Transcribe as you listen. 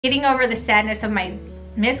Getting over the sadness of my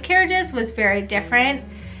miscarriages was very different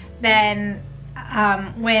than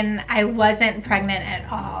when I wasn't pregnant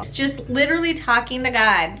at all. Just literally talking to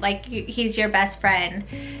God like he's your best friend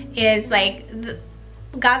is like,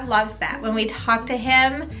 God loves that when we talk to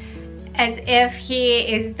him as if he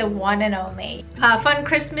is the one and only. Fun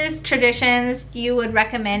Christmas traditions you would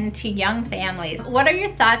recommend to young families. What are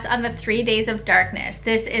your thoughts on the 3 days of darkness?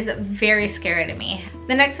 This is very scary to me.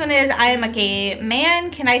 The next one is, I am a gay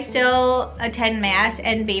man. Can I still attend mass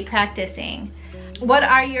and be practicing? What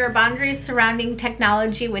are your boundaries surrounding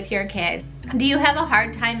technology with your kids? Do you have a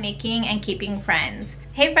hard time making and keeping friends?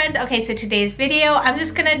 Hey friends, okay, so today's video, I'm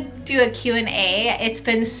just gonna do a Q&A. It's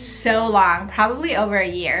been so long, probably over a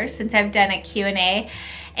year since I've done a Q&A.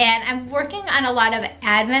 And I'm working on a lot of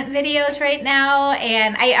Advent videos right now,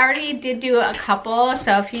 and I already did do a couple,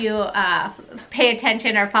 so if you pay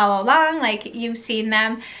attention or follow along, like you've seen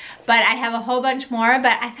them. But I have a whole bunch more,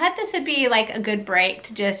 but I thought this would be like a good break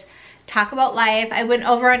to just talk about life. I went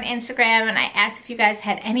over on Instagram and I asked if you guys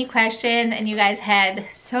had any questions, and you guys had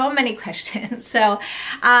so many questions. So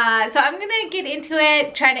I'm gonna get into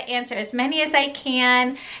it, try to answer as many as I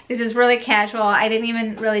can. This is really casual. I didn't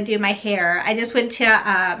even really do my hair. I just went to,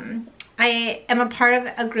 I am a part of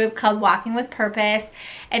a group called Walking with Purpose,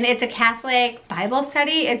 and it's a Catholic Bible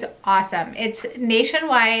study. It's awesome. It's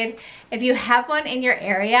nationwide. If you have one in your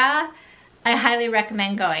area, I highly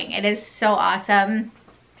recommend going. It is so awesome.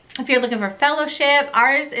 If you're looking for fellowship,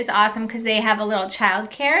 ours is awesome because they have a little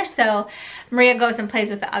childcare. So Maria goes and plays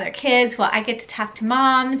with the other kids. Well, I get to talk to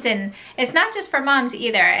moms, and it's not just for moms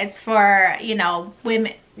either. It's for, you know,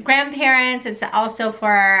 women, grandparents. It's also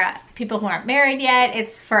for people who aren't married yet.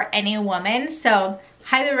 It's for any woman. So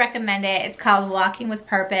highly recommend it. It's called Walking with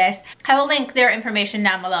Purpose. I will link their information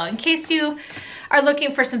down below in case you are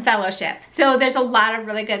looking for some fellowship. So there's a lot of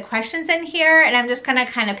really good questions in here, and I'm just gonna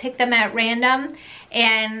kind of pick them at random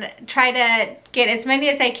and try to get as many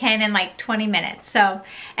as I can in like 20 minutes. So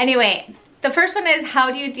anyway, the first one is,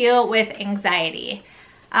 how do you deal with anxiety?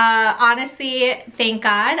 Honestly, thank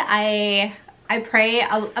God, I pray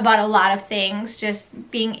about a lot of things.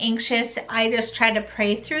 Just being anxious, I just try to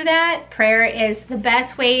pray through that. Prayer is the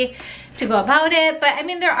best way to go about it, but I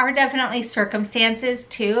mean, there are definitely circumstances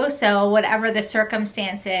too. So whatever the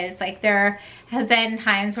circumstances, like there have been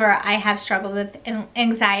times where I have struggled with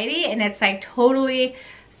anxiety, and it's like totally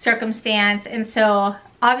circumstance. And so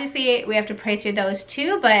obviously we have to pray through those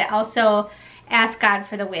too, but also ask God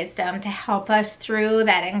for the wisdom to help us through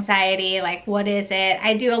that anxiety. Like, what is it?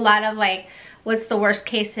 I do a lot of like, what's the worst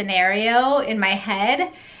case scenario in my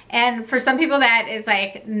head? And for some people that is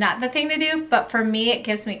like not the thing to do, but for me it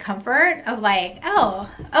gives me comfort of like, oh,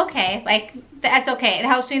 okay, like that's okay. It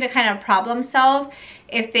helps me to kind of problem solve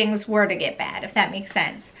if things were to get bad, if that makes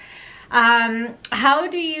sense. How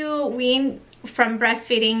do you wean from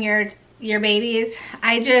breastfeeding your babies?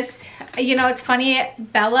 I just, you know, it's funny,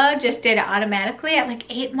 Bella just did it automatically at like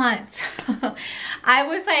 8 months. I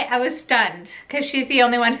was stunned because she's the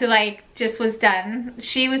only one who like just was done.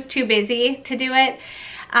 She was too busy to do it.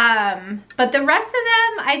 But the rest of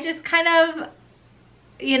them, I just kind of,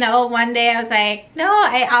 you know, one day I was like, no,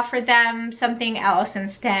 I offered them something else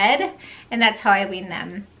instead, and that's how I weaned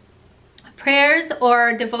them. Prayers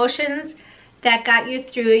or devotions that got you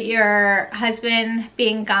through your husband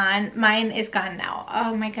being gone. Mine is gone now.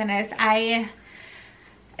 Oh my goodness,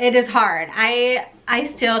 it is hard. I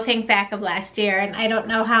still think back of last year, and I don't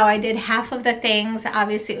know how I did half of the things.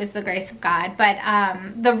 Obviously it was the grace of God, but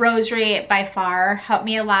the rosary by far helped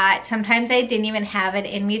me a lot. Sometimes I didn't even have it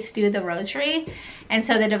in me to do the rosary, and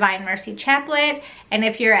so the Divine Mercy Chaplet. And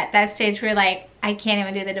if you're at that stage where you're like, I can't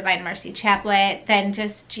even do the Divine Mercy Chaplet, then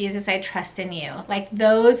just, Jesus, I trust in you. Like,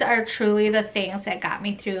 those are truly the things that got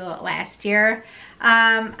me through last year.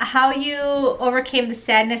 How you overcame the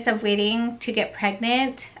sadness of waiting to get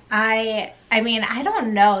pregnant. I mean, I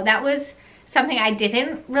don't know. That was something I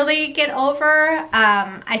didn't really get over.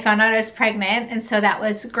 I found out I was pregnant, and so that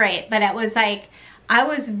was great. But it was like, I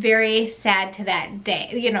was very sad to that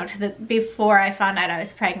day, you know, before I found out I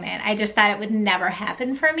was pregnant. I just thought it would never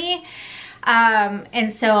happen for me.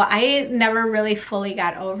 And so I never really fully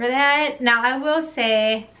got over that. Now I will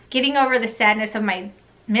say, getting over the sadness of my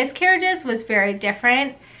miscarriages was very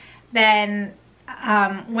different than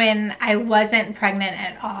when I wasn't pregnant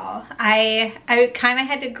at all. I kind of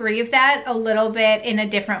had to grieve that a little bit in a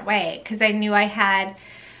different way, because I knew I had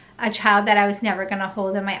a child that I was never gonna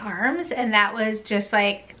hold in my arms, and that was just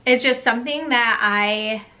like, it's just something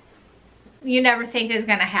that you never think is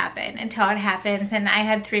gonna happen until it happens. And I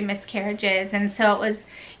had 3 miscarriages, and so it was,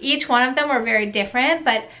 each one of them were very different.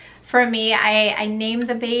 But for me, I named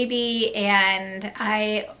the baby, and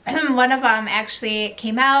one of them actually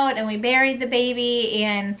came out, and we buried the baby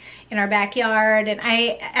in our backyard. And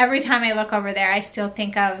every time I look over there, I still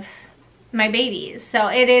think of my babies. So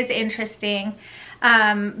it is interesting.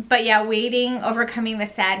 But yeah, waiting, overcoming the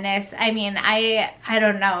sadness. I mean, I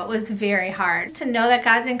don't know. It was very hard to know that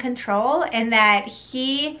God's in control and that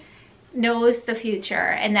He knows the future,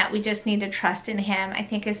 and that we just need to trust in Him, I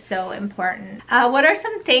think is so important. What are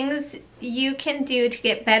some things you can do to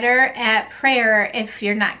get better at prayer if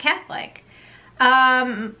you're not Catholic?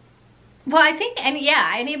 Well, I think,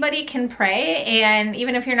 anybody can pray, and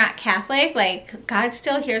even if you're not Catholic, like, God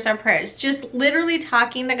still hears our prayers. Just literally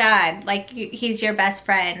talking to God like He's your best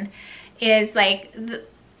friend is like,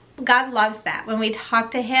 God loves that. When we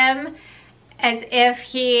talk to Him as if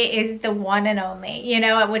He is the one and only, you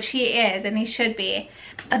know, which He is, and He should be.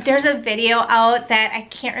 But there's a video out that I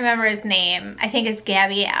can't remember his name. I think it's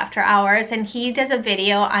Gabby After Hours, and he does a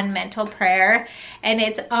video on mental prayer, and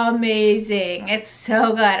it's amazing. It's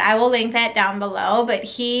so good. I will link that down below, but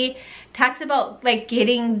he talks about like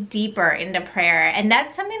getting deeper into prayer, and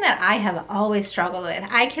that's something that I have always struggled with.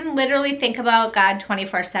 I can literally think about God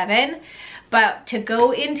 24/7, but to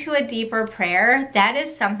go into a deeper prayer, that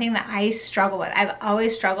is something that I struggle with. I've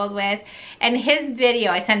always struggled with. And his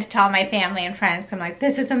video, I sent it to all my family and friends. I'm like,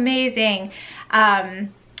 this is amazing. And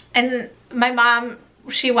my mom,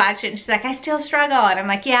 she watched it and she's like, I still struggle. And I'm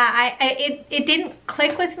like, yeah, it didn't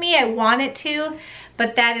click with me. I want it to,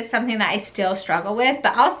 but that is something that I still struggle with.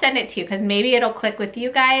 But I'll send it to you because maybe it'll click with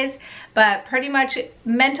you guys. But pretty much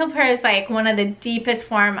mental prayer is like one of the deepest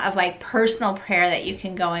form of like personal prayer that you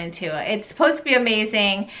can go into. It's supposed to be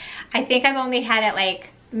amazing. I think I've only had it like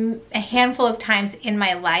a handful of times in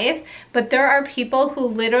my life, but there are people who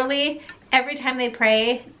literally every time they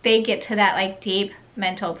pray, they get to that like deep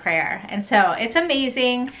mental prayer. And so it's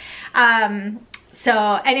amazing.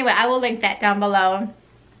 So anyway, I will link that down below.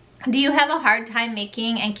 Do you have a hard time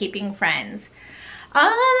making and keeping friends?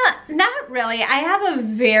 Not really. I have a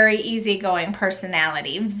very easygoing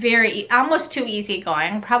personality, almost too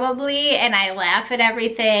easygoing probably, and I laugh at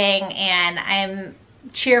everything, and I'm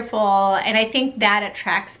cheerful, and I think that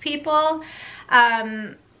attracts people.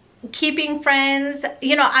 Keeping friends,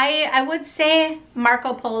 you know, I would say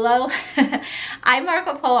Marco Polo. I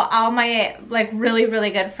Marco Polo all my like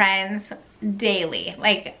really good friends daily.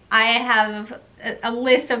 Like I have a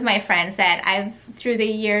list of my friends that I've through the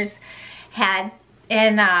years had,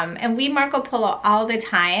 and we Marco Polo all the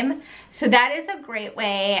time. So that is a great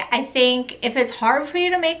way. I think if it's hard for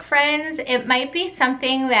you to make friends, it might be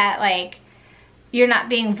something that like you're not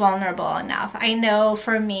being vulnerable enough. I know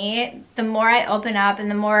for me, the more I open up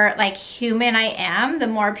and the more like human I am, the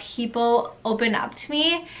more people open up to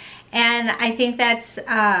me. And I think that's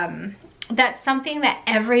something that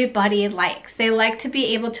everybody likes. They like to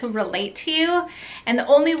be able to relate to you. And the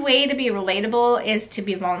only way to be relatable is to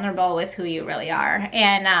be vulnerable with who you really are.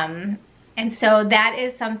 And so that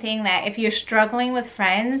is something that if you're struggling with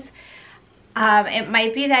friends, it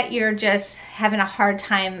might be that you're just having a hard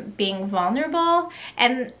time being vulnerable,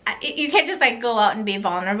 and you can't just like go out and be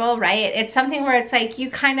vulnerable, right? It's something where it's like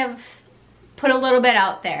you kind of put a little bit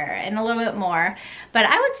out there and a little bit more. But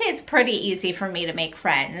I would say it's pretty easy for me to make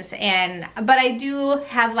friends, but I do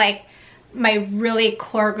have like my really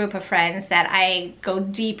core group of friends that I go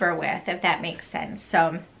deeper with, if that makes sense.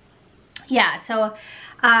 So yeah, so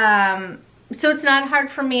it's not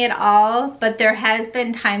hard for me at all, but there has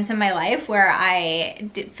been times in my life where I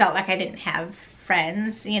felt like I didn't have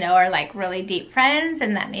friends, you know, or like really deep friends,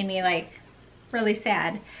 and that made me like really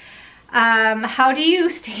sad. How do you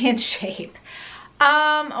stay in shape?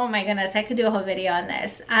 Oh my goodness, I could do a whole video on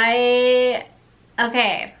this. I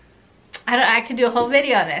could do a whole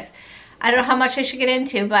video on this. I don't know how much I should get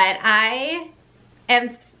into, but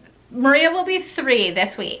Maria will be 3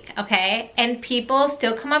 this week, okay? And people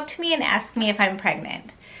still come up to me and ask me if I'm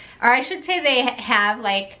pregnant. Or I should say they have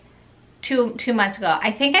like two months ago.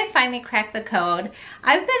 I think I finally cracked the code.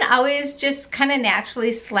 I've been always just kind of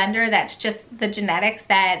naturally slender. That's just the genetics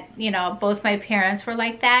that, you know, both my parents were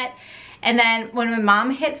like that. And then when my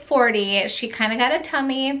mom hit 40, she kind of got a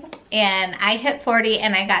tummy, and I hit 40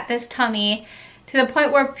 and I got this tummy, to the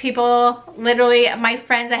point where people, literally my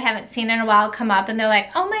friends I haven't seen in a while, come up and they're like,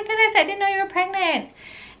 oh my goodness, I didn't know you were pregnant.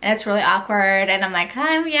 And it's really awkward, and I'm like,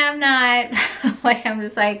 yeah, I'm not. Like, I'm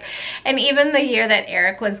just like, and even the year that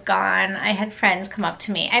Eric was gone, I had friends come up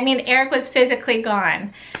to me. I mean, Eric was physically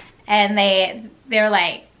gone, and they're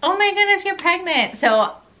like, oh my goodness, you're pregnant.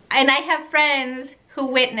 So, and I have friends who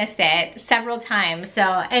witnessed it several times.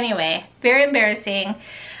 So anyway, very embarrassing.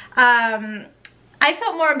 I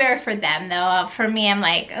felt more embarrassed for them though. For me, I'm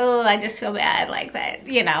like, oh, I just feel bad like that,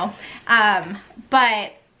 you know.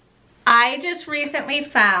 But I just recently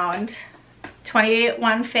found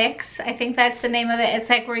 21 Fix. I think that's the name of it. It's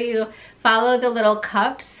like where you follow the little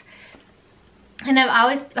cups. And I've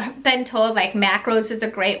always been told like macros is a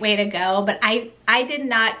great way to go, but I did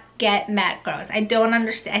not get macros. I don't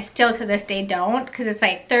understand. I still to this day don't, because it's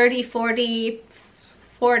like 30, 40,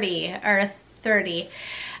 40 or 30.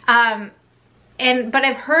 But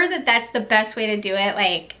I've heard that that's the best way to do it.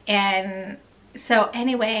 Like, and so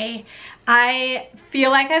anyway, I feel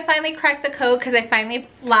like I finally cracked the code because I finally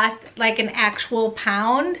lost like an actual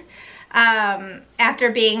pound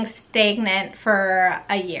after being stagnant for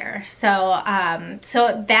a year. So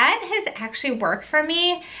so that has actually worked for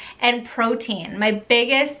me. And protein, my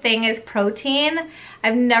biggest thing is protein.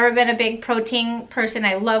 I've never been a big protein person.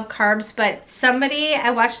 I love carbs, but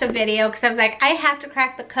I watched a video because I was like, I have to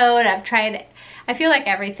crack the code. I've tried, I feel like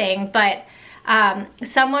everything, but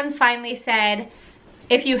someone finally said,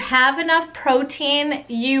 if you have enough protein,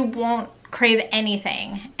 you won't crave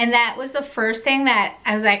anything. And that was the first thing that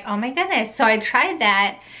I was like, oh my goodness. So I tried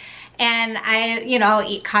that, and I'll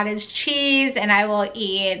eat cottage cheese, and I will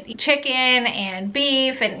eat chicken and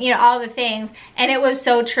beef and, all the things. And it was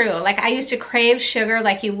so true. Like, I used to crave sugar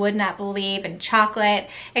like you would not believe, and chocolate,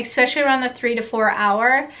 especially around the 3 to 4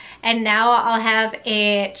 hour. And now I'll have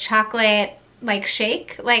a chocolate like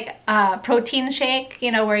shake, like protein shake,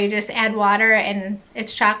 where you just add water and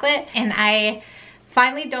it's chocolate. And I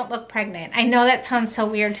finally don't look pregnant. I know that sounds so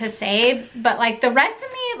weird to say, but like the rest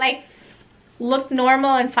of me like look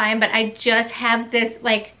normal and fine, but I just have this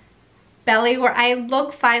like belly where I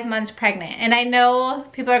look 5 months pregnant. And I know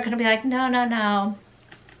people are gonna be like, no, no, no.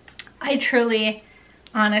 I truly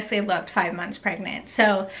honestly looked 5 months pregnant.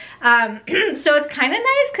 So so it's kind of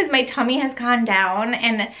nice because my tummy has gone down,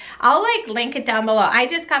 and I'll like link it down below. I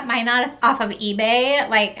just got mine off of eBay.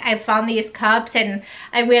 Like, I found these cups, and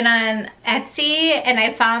I went on Etsy and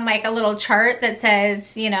I found like a little chart that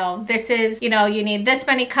says, this is, you need this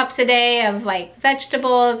many cups a day of like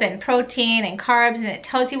vegetables and protein and carbs, and it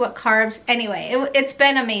tells you what carbs. Anyway, it's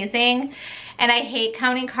been amazing. And I hate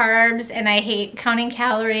counting carbs and I hate counting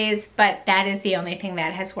calories, but that is the only thing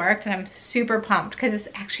that has worked, and I'm super pumped because it's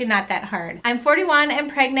actually not that hard. I'm 41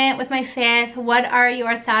 and pregnant with my 5th. What are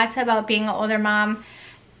your thoughts about being an older mom?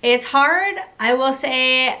 It's hard. I will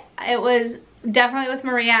say it was definitely with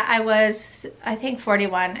Maria. I think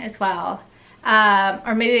 41 as well.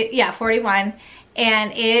 Or maybe, yeah, 41.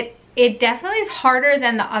 And it definitely is harder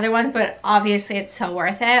than the other ones, but obviously it's so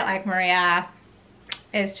worth it. Like, Maria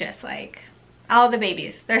is just like, all the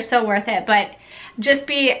babies, they're so worth it. But just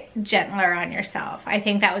be gentler on yourself. I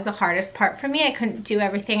think that was the hardest part for me. I couldn't do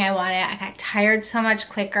everything I wanted. I got tired so much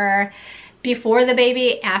quicker before the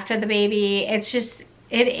baby, after the baby. It's just,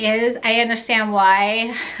 it is. I understand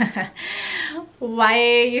why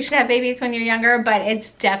why you should have babies when you're younger, but it's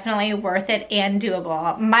definitely worth it and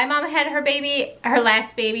doable. My mom had her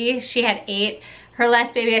last baby, she had 8. Her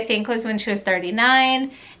last baby, I think, was when she was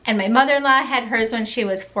 39. And my mother-in-law had hers when she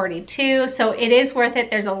was 42. So it is worth it.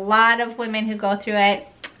 There's a lot of women who go through it,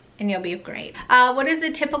 and you'll be great. What is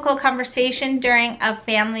the typical conversation during a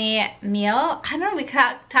family meal? I don't know, we could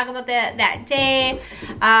talk about that day.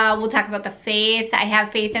 We'll talk about the faith. I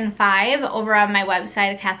have Faith in 5 over on my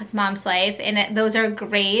website, A Catholic Mom's Life. And those are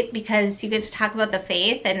great because you get to talk about the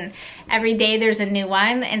faith, and every day there's a new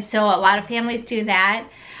one. And so a lot of families do that.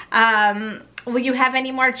 Will you have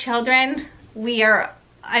any more children?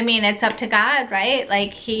 I mean, it's up to God, right?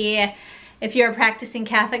 Like, if you're a practicing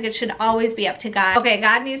Catholic, it should always be up to God. Okay,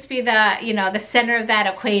 God needs to be the center of that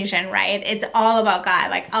equation, right? It's all about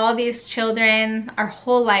God. Like, all these children, our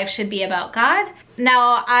whole life should be about God.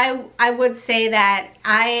 Now, I would say that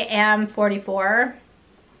I am 44.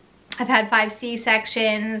 I've had 5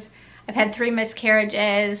 C-sections. I've had 3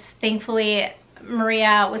 miscarriages. Thankfully,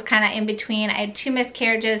 Maria was kind of in between. I had 2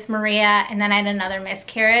 miscarriages, Maria, and then I had another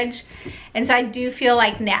miscarriage. And so I do feel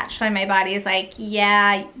like naturally my body is like,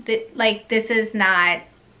 yeah, this is not,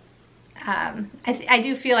 I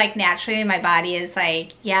do feel like naturally my body is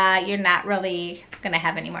like, yeah, you're not really gonna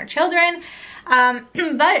have any more children.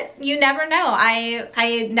 But you never know.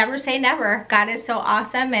 I never say never. God is so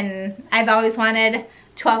awesome, and I've always wanted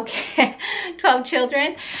 12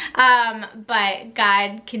 children, but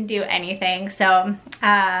God can do anything. So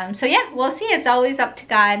yeah, we'll see. It's always up to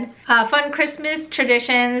God. Fun Christmas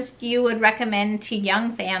traditions you would recommend to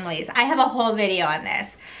young families. I have a whole video on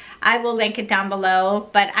this. I will link it down below,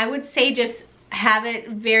 but I would say just have it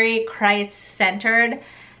very Christ-centered.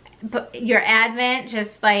 But your Advent,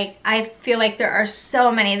 just like, I feel like there are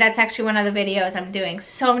so many. That's actually one of the videos I'm doing.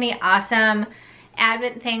 So many awesome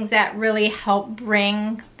Advent things that really help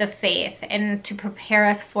bring the faith and to prepare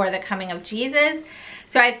us for the coming of Jesus.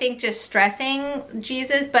 So I think just stressing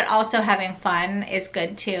Jesus, but also having fun is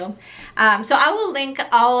good too. So I will link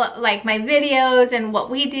all like my videos and what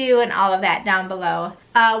we do and all of that down below.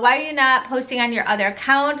 Why are you not posting on your other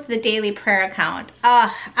account, the daily prayer account?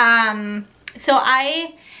 So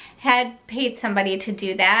I had paid somebody to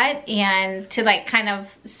do that and to like kind of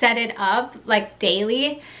set it up like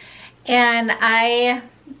daily. And I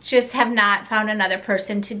just have not found another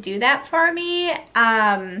person to do that for me.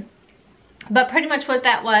 But pretty much what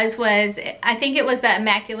that was I think it was the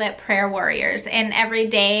Immaculate Prayer Warriors, and every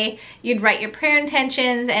day you'd write your prayer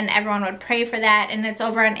intentions and everyone would pray for that, and it's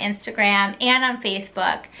over on Instagram and on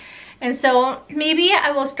Facebook. And so maybe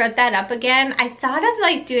I will start that up again. I thought of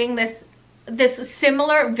like doing this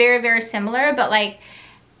similar, very similar, but like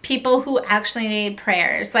people who actually need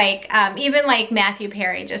prayers, like even like Matthew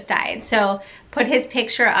Perry just died, so put his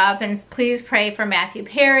picture up and please pray for Matthew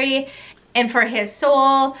Perry and for his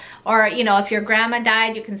soul. Or, you know, if your grandma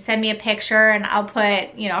died, you can send me a picture and I'll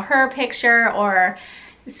put, you know, her picture. Or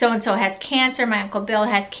so-and-so has cancer, my Uncle Bill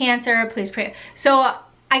has cancer, please pray. So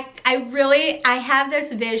I have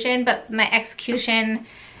this vision, but my execution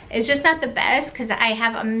is just not the best because I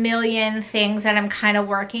have a million things that I'm kind of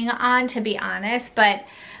working on, to be honest. But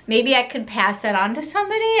maybe I could pass that on to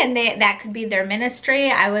somebody and that could be their ministry.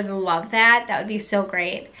 I would love that. That would be so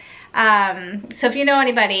great. So if you know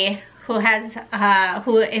anybody who has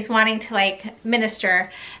who is wanting to like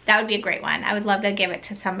minister, that would be a great one. I would love to give it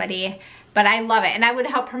to somebody, but I love it and I would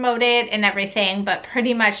help promote it and everything, but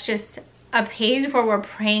pretty much just a page where we're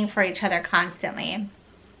praying for each other constantly.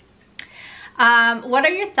 What are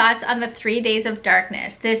your thoughts on the 3 days of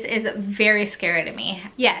darkness? This is very scary to me.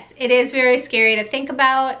 Yes, it is very scary to think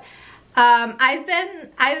about.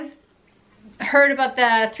 I've heard about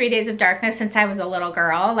the 3 days of darkness since I was a little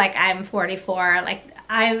girl. Like, I'm 44. Like,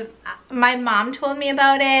 my mom told me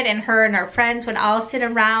about it, and her and her friends would all sit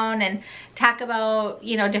around and talk about,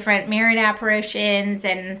 you know, different mirrored apparitions,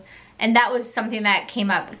 and that was something that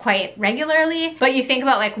came up quite regularly. But you think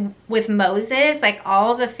about like with Moses, like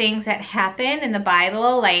all the things that happen in the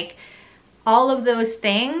Bible, like all of those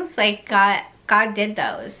things, like God did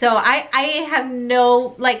those. So I have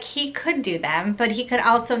no, like, he could do them, but he could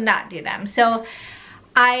also not do them. So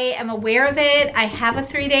I am aware of it. I have a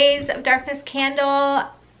 3 days of darkness candle.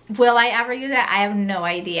 Will I ever use it? I have no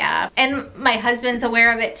idea. And my husband's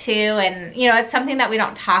aware of it too. And you know, it's something that we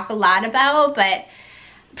don't talk a lot about, but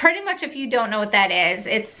pretty much if you don't know what that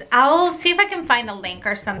is, I'll see if I can find a link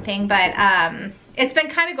or something, but it's been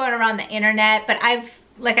kind of going around the internet. But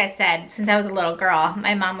like I said, since I was a little girl,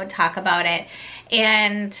 my mom would talk about it,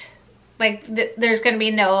 and like there's gonna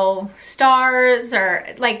be no stars or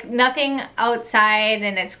like nothing outside,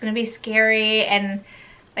 and it's gonna be scary, and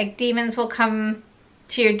like demons will come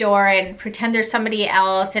to your door and pretend there's somebody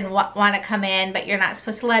else and want to come in, but you're not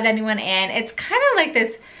supposed to let anyone in. It's kind of like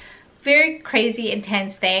this very crazy,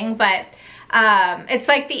 intense thing, but it's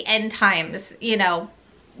like the end times, you know,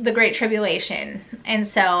 the Great Tribulation. And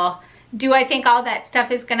so do I think all that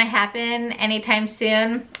stuff is gonna happen anytime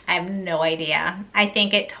soon? I have no idea. I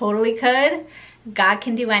think it totally could. God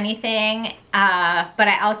can do anything, but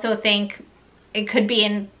I also think it could be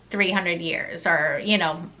in 300 years or, you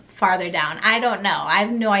know, farther down. I don't know. I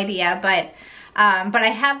have no idea, but I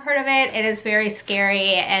have heard of it. It is very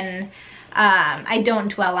scary, and I don't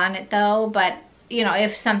dwell on it though. But you know,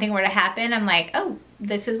 if something were to happen, I'm like, oh,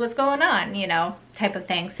 this is what's going on, you know, type of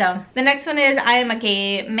thing. So the next one is, I am a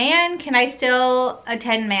gay man. Can I still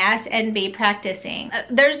attend mass and be practicing?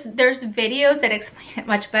 There's videos that explain it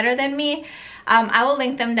much better than me. I will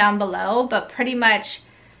link them down below, but pretty much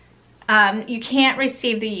you can't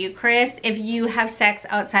receive the Eucharist if you have sex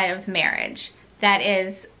outside of marriage. That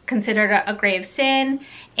is considered a grave sin,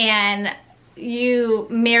 and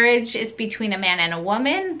marriage is between a man and a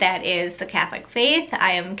woman. That is the Catholic faith.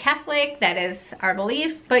 I am Catholic. That is our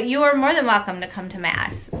beliefs. But you are more than welcome to come to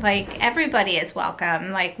mass. Like, everybody is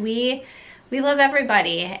welcome. Like, we love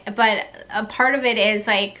everybody. But a part of it is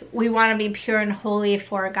like, we want to be pure and holy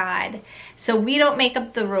for God. So we don't make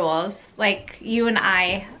up the rules. Like, you and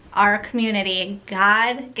I, our community,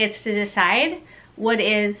 God gets to decide what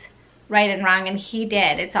is right and wrong, and he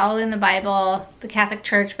did. It's all in the Bible. The Catholic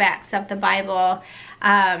Church backs up the Bible.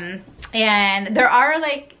 And there are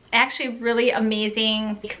like actually really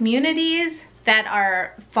amazing communities that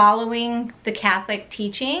are following the Catholic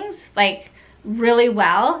teachings like really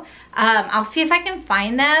well. I'll see if I can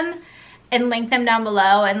find them and link them down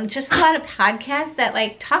below, and just a lot of podcasts that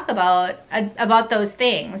like talk about those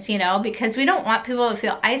things, you know, because we don't want people to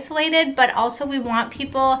feel isolated, but also we want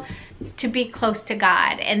people to be close to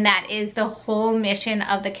God. And that is the whole mission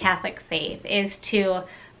of the Catholic faith, is to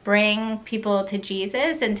bring people to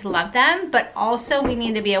Jesus and to love them. But also we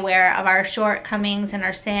need to be aware of our shortcomings and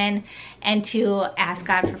our sin, and to ask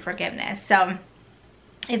God for forgiveness. So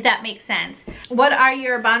if that makes sense. What are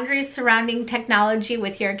your boundaries surrounding technology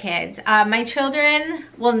with your kids? My children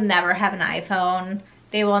will never have an iPhone.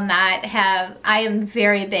 They will not have, I am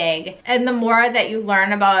very big. And the more that you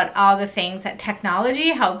learn about all the things that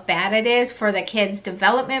technology, how bad it is for the kids'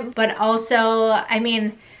 development, but also, I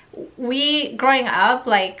mean, we growing up,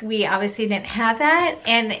 like, we obviously didn't have that.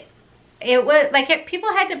 And it was like,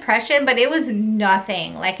 people had depression, but it was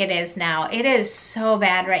nothing like it is now. It is so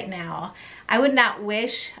bad right now. I would not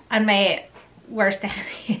wish on my worst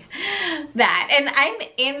enemy that. And I'm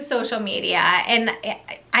in social media and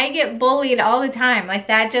I get bullied all the time. Like,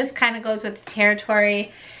 that just kind of goes with the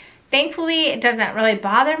territory. Thankfully, it doesn't really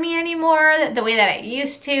bother me anymore the way that it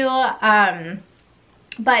used to.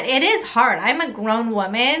 But it is hard. I'm a grown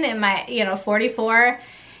woman in my, 44,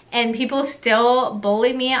 and people still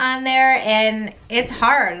bully me on there, and it's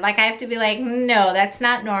hard. Like, I have to be like, no, that's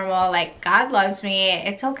not normal. Like, God loves me.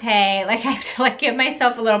 It's okay. Like, I have to, like, give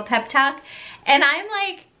myself a little pep talk. And I'm,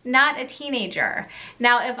 like, not a teenager.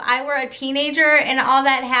 Now, if I were a teenager and all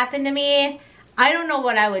that happened to me, I don't know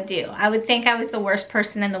what I would do. I would think I was the worst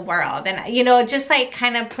person in the world. And, it just, like,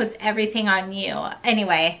 kind of puts everything on you.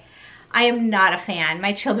 Anyway, I am not a fan.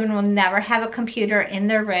 My children will never have a computer in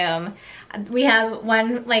their room. We have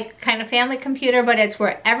one, like, kind of family computer, but it's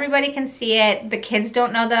where everybody can see it. The kids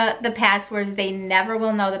don't know the passwords. They never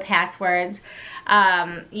will know the passwords.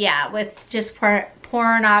 Yeah, with just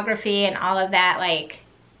pornography and all of that, like,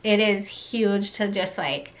 it is huge to just,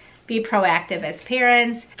 like, be proactive as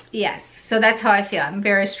parents. Yes, so that's how I feel. I'm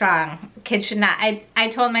very strong. Kids should not, I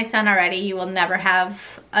told my son already, you will never have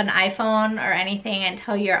an iPhone or anything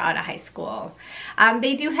until you're out of high school.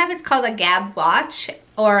 They do have, it's called a Gab watch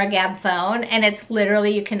or a Gab phone, and it's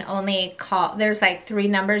literally, you can only call, there's like 3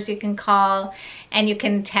 numbers you can call, and you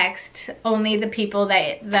can text only the people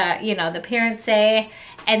that the parents say.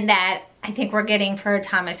 And that I think we're getting for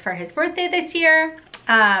Thomas for his birthday this year.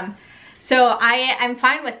 So I'm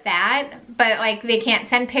fine with that, but, like, they can't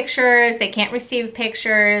send pictures, they can't receive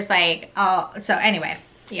pictures, like, so anyway,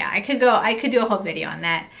 yeah, I could do a whole video on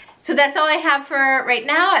that. So that's all I have for right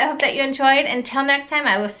now. I hope that you enjoyed. Until next time,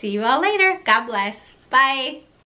 I will see you all later. God bless. Bye.